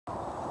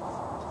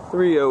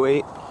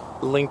308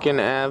 Lincoln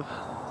Ave,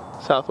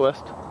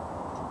 Southwest.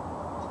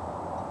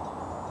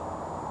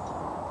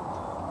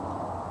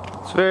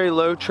 It's very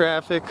low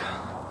traffic.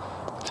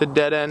 It's a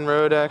dead-end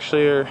road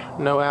actually, or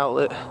no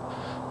outlet.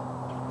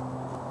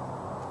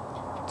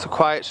 It's a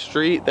quiet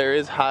street. There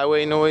is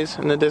highway noise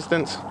in the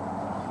distance.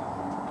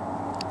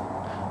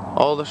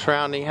 All the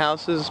surrounding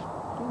houses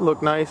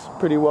look nice,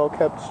 pretty well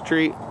kept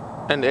street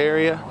and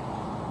area.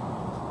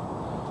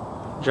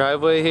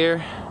 Driveway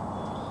here.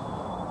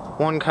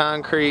 One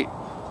concrete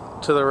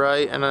to the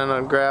right and then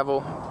a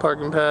gravel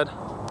parking pad.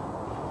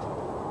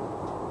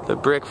 The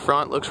brick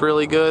front looks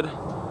really good,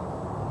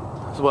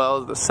 as well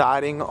as the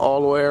siding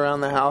all the way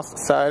around the house. The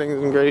siding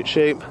is in great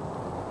shape.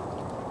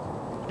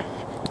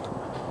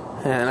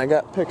 And I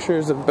got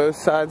pictures of both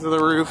sides of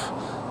the roof.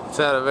 It's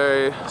at a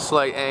very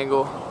slight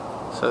angle,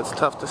 so it's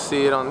tough to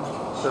see it on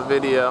the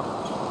video.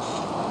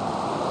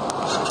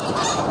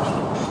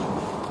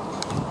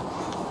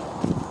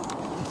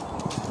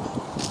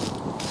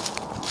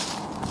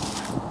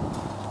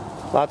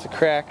 Lots of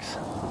cracks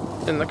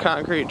in the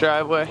concrete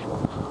driveway.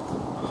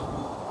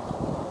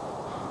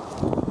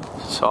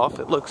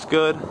 Soffit looks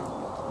good.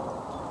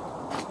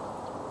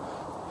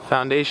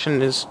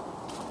 Foundation is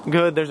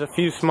good. There's a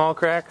few small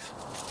cracks.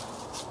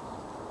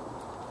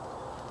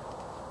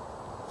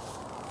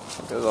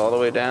 It goes all the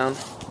way down.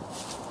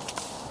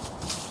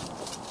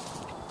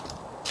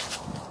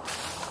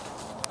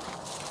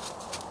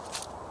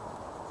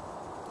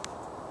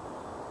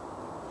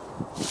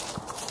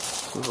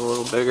 This one's a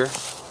little bigger.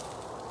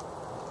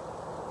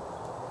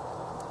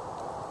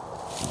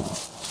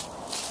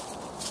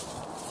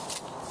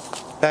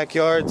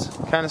 Backyard's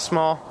kind of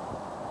small.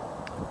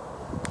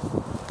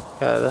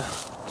 Got a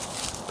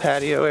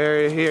patio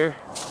area here.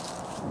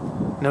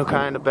 No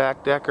kind of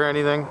back deck or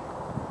anything.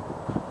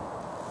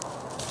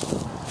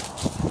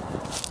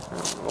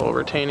 A little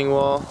retaining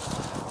wall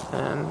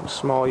and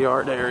small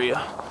yard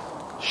area.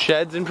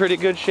 Shed's in pretty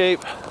good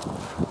shape.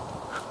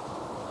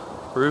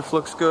 Roof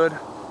looks good.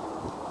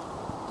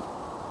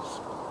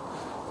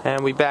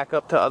 And we back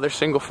up to other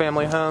single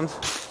family homes.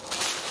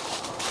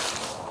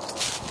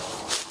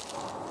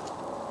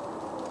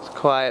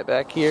 Quiet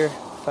back here,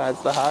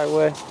 besides the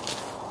highway.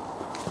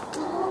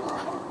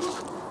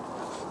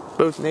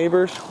 Both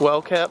neighbors,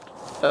 well kept.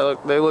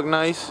 They look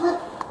nice.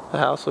 The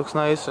house looks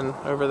nice, and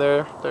over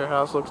there, their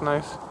house looks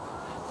nice.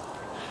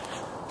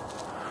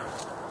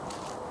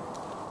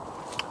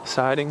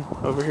 Siding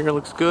over here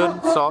looks good.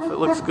 Soffit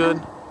looks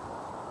good.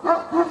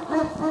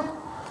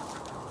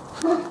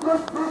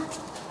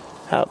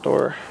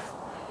 Outdoor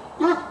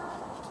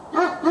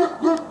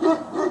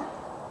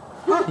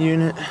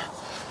unit.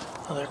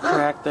 Another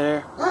crack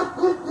there.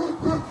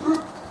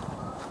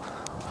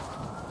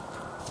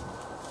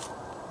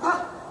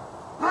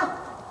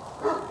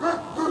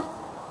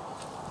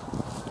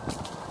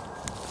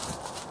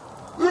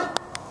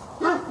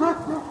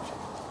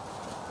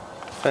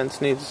 Fence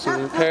needs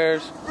some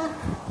repairs.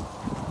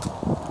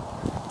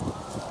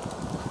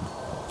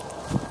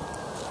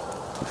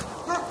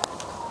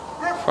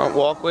 Front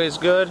walkway is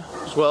good,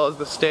 as well as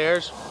the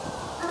stairs.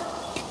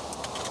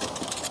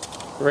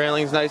 The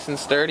railing's nice and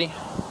sturdy.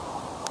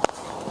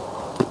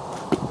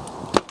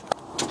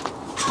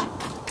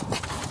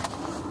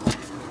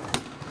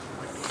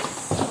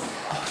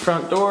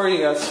 Front door, you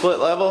got split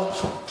level.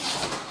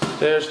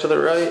 Stairs to the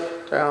right,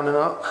 down and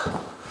up.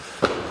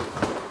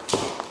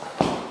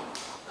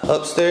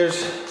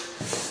 Upstairs,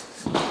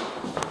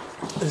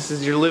 this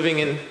is your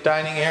living and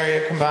dining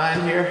area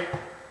combined here,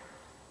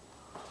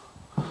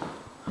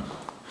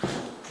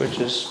 which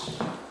is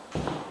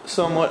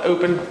somewhat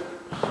open,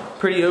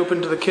 pretty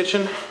open to the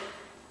kitchen.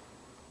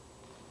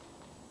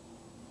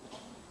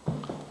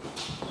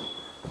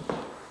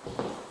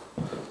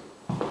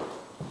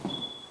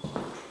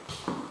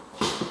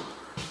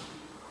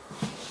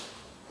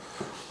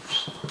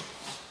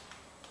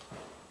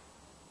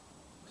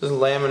 This is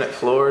laminate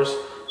floors,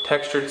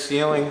 textured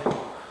ceiling,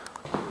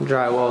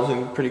 drywall's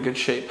in pretty good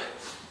shape.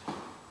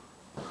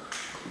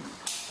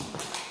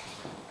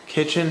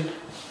 Kitchen,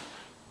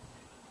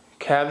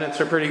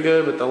 cabinets are pretty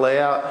good, but the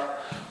layout,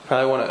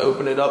 probably want to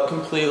open it up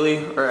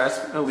completely, or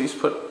at least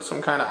put some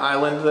kind of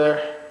island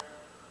there.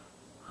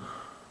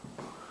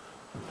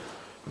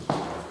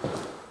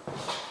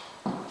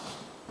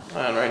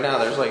 And right now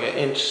there's like an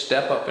inch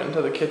step up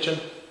into the kitchen.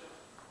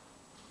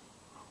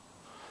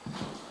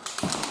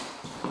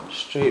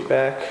 Straight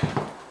back.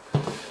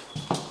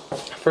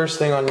 First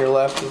thing on your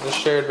left is the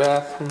shared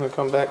bath. I'm going to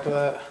come back to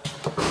that.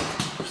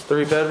 There's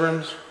 3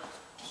 bedrooms.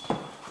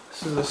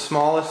 This is the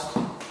smallest.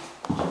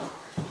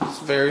 It's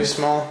very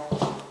small.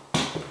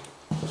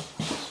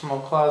 Small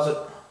closet.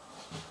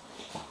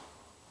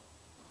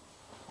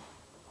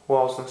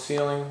 Walls and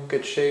ceiling in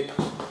good shape.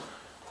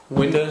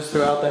 Windows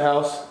throughout the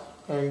house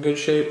are in good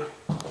shape.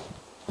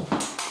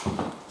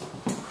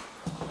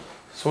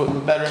 So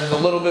the bedroom's a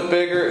little bit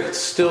bigger, it's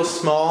still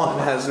small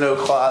and has no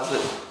closet.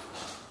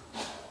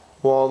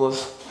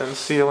 Walls and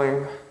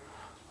ceiling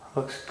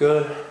looks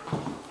good.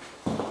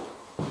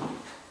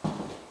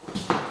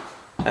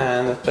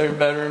 And the third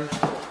bedroom,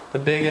 the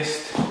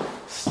biggest,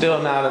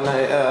 Still not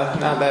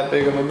that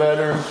big of a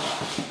bedroom.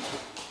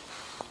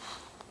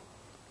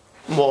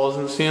 Walls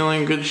and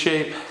ceiling, good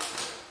shape.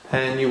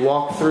 And you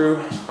walk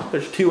through,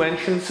 there's 2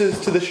 entrances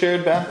to the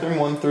shared bathroom,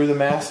 one through the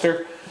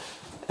master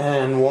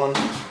and one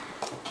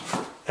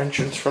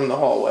entrance from the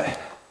hallway.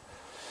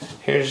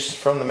 Here's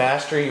from the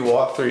master, you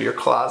walk through your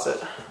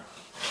closet.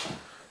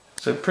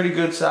 It's a pretty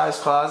good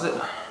sized closet.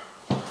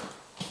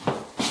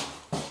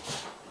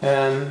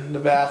 And the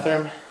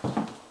bathroom.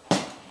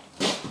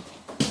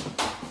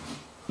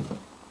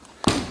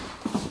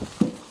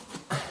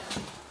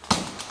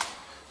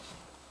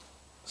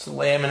 It's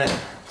laminate,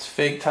 it's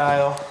fake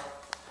tile.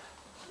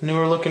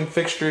 Newer looking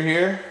fixture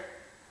here,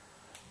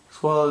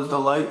 as well as the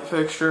light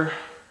fixture.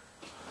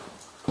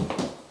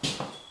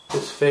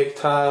 This fake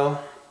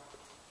tile.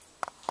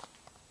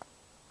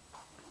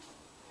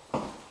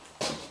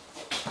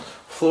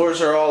 Floors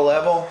are all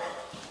level.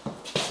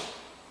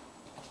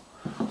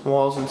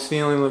 Walls and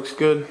ceiling looks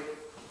good.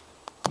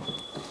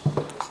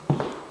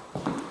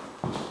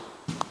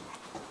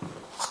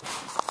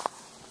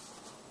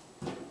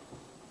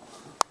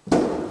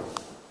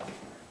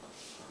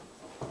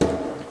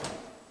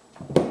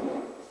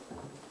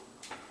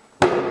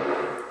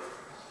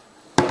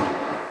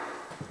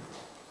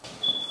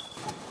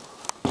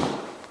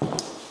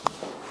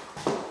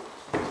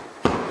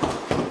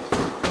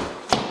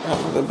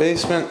 After the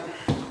basement.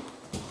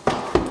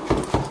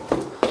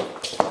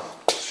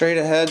 Straight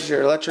ahead is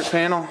your electric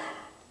panel.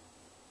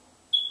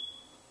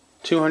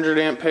 200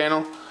 amp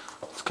panel.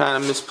 It's kind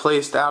of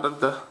misplaced out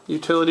of the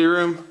utility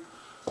room.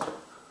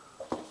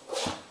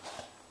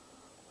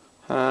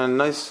 And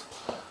nice,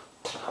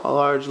 a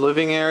large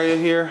living area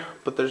here,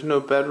 but there's no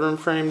bedroom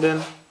framed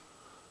in.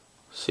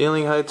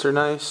 Ceiling heights are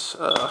nice.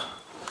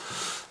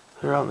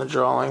 They're on the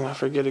drawing, I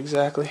forget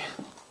exactly.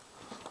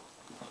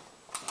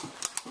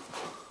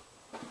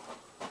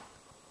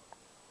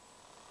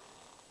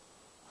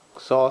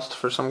 Exhaust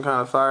for some kind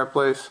of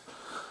fireplace.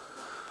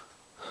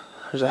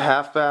 There's a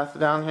half bath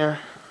down here.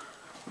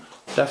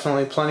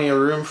 Definitely plenty of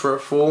room for a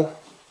full.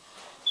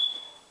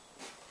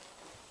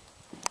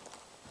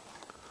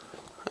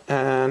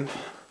 And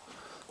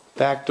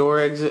back door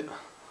exit.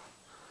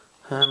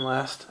 And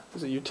last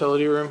is a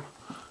utility room.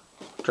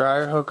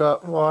 Dryer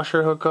hookup,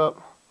 washer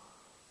hookup.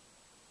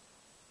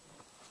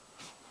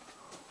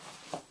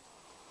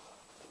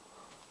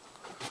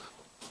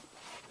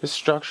 This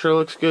structure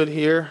looks good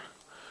here.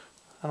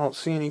 I don't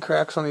see any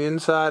cracks on the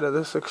inside of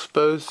this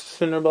exposed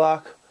cinder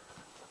block.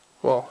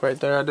 Well, right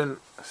there I didn't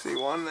see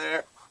one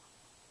there.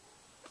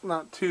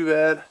 Not too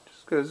bad.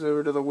 Just goes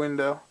over to the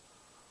window.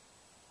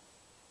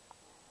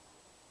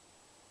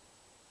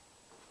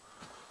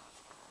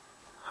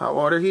 Hot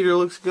water heater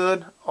looks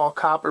good. All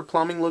copper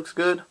plumbing looks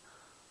good.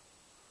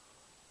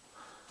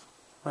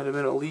 Might have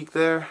been a leak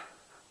there.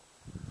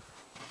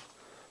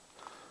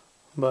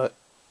 But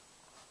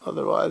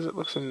otherwise it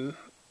looks in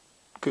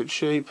good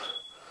shape.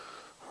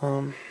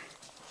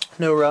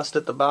 No rust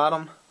at the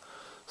bottom.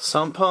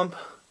 Sump pump.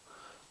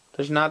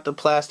 There's not the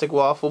plastic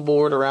waffle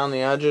board around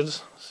the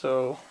edges,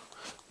 so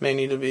may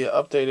need to be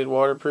updated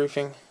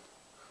waterproofing.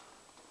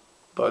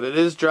 But it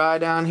is dry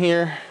down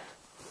here.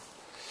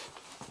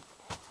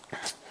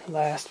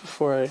 Last,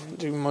 before I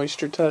do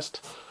moisture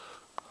test,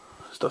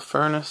 is the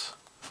furnace.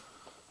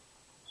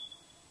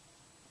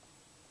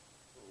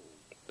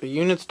 The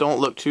units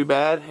don't look too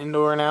bad,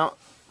 indoor and out.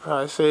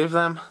 Probably save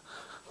them.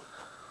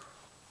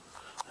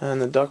 And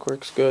the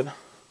ductwork's good.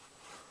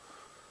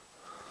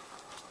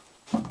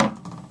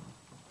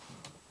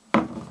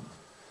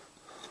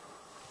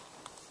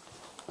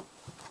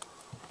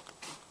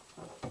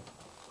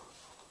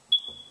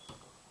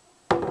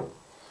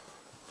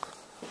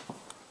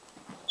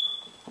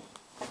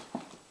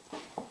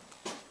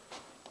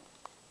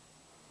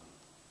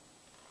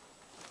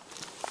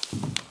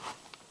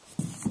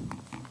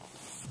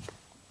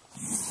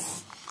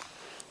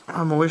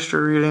 Our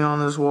moisture reading on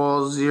this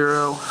wall is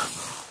 0.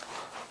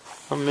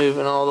 I'm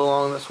moving all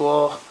along this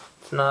wall.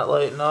 It's not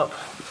lighting up.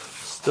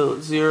 Still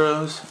at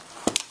zeros.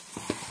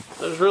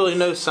 There's really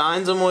no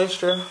signs of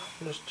moisture.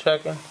 I'm just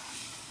checking.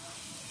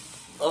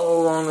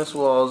 All along this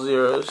wall,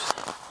 zeros.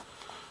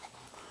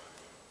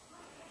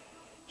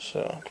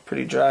 So it's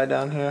pretty dry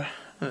down here,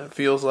 and it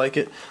feels like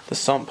it. The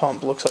sump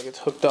pump looks like it's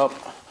hooked up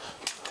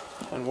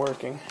and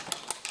working.